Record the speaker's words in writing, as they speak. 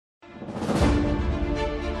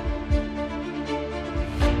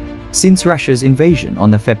Since Russia's invasion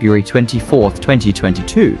on February 24,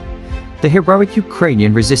 2022, the heroic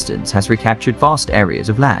Ukrainian resistance has recaptured vast areas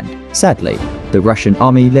of land. Sadly, the Russian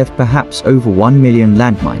army left perhaps over 1 million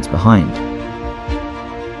landmines behind.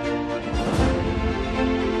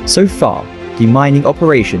 So far, demining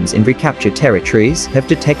operations in recaptured territories have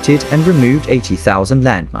detected and removed 80,000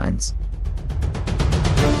 landmines.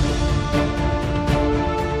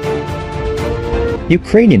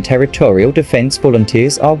 Ukrainian territorial defense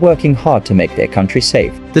volunteers are working hard to make their country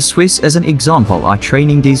safe. The Swiss, as an example, are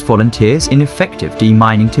training these volunteers in effective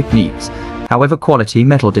demining techniques. However, quality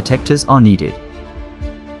metal detectors are needed.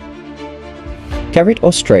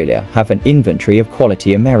 Australia have an inventory of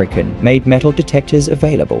quality American-made metal detectors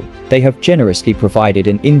available. They have generously provided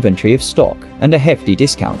an inventory of stock and a hefty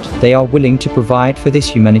discount they are willing to provide for this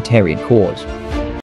humanitarian cause.